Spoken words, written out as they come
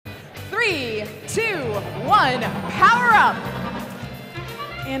3, 2, 1, power up!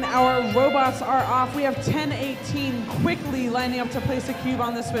 And our robots are off. We have 10-18 quickly lining up to place a cube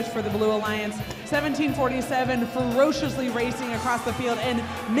on the switch for the Blue Alliance. 17-47 ferociously racing across the field and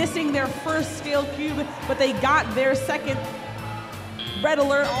missing their first scale cube, but they got their second. Red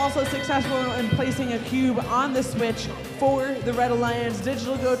Alert also successful in placing a cube on the switch for the Red Alliance.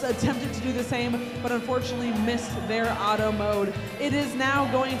 Digital Goats attempted to do the same, but unfortunately missed their auto mode. It is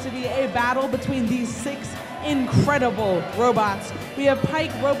now going to be a battle between these 6 incredible robots. We have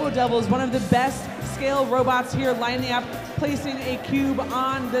Pike Robo Devils, one of the best scale robots here, lining up, placing a cube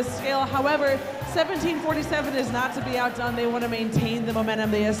on the scale. However, 17-47 is not to be outdone. They want to maintain the momentum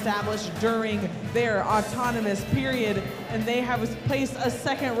they established during their autonomous period, and they have placed a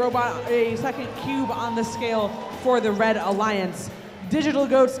second cube on the scale for the Red Alliance. Digital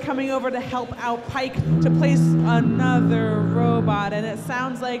Goats coming over to help out Pike to place another robot, and it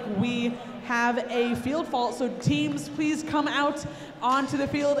sounds like we have a field fault, so teams, please come out onto the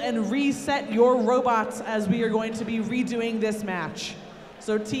field and reset your robots as we are going to be redoing this match.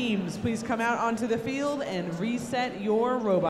 So teams, please come out onto the field and reset your robots.